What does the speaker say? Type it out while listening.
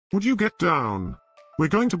Would you get down? We're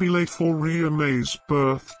going to be late for Rhea Mae's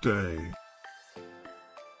birthday.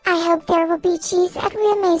 I hope there will be cheese at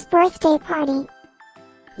Rhea Mae's birthday party.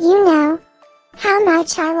 You know how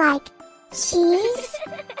much I like cheese.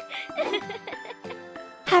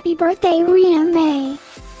 Happy birthday, Rhea Mae.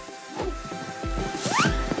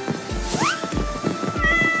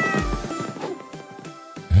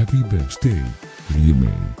 Happy birthday, Rhea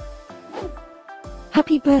Mae.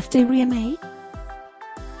 Happy birthday, Rhea Mae.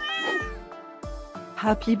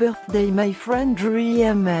 Happy birthday, my friend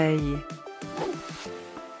Rhea Mae.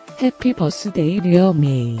 Happy birthday, Rhea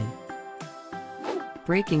Mae.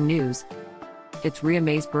 Breaking news. It's Rhea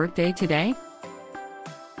Mae's birthday today.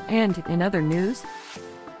 And in other news,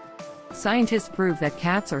 scientists prove that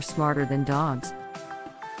cats are smarter than dogs.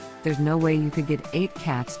 There's no way you could get 8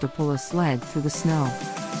 cats to pull a sled through the snow.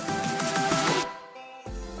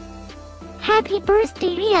 Happy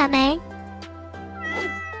birthday, Rhea Mae.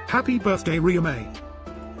 Happy birthday, Rhea Mae.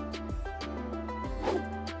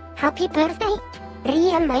 Happy birthday,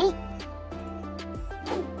 Rhea Mae.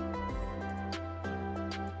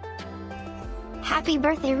 Happy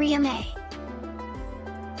birthday, Rhea Mae.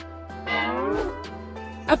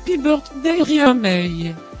 Happy birthday, Rhea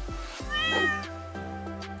Mae.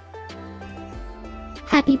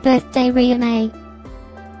 Happy birthday, Rhea Mae.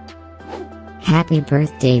 Happy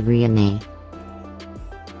birthday, Rhea Mae.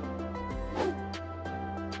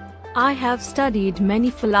 I have studied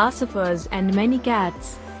many philosophers and many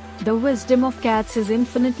cats. The wisdom of cats is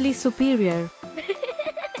infinitely superior.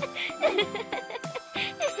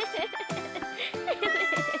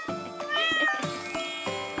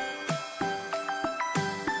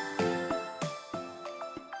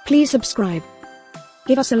 Please subscribe,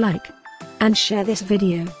 give us a like, and share this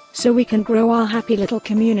video, so we can grow our happy little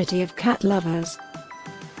community of cat lovers.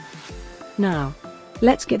 Now,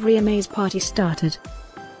 let's get Rhea Mae's party started.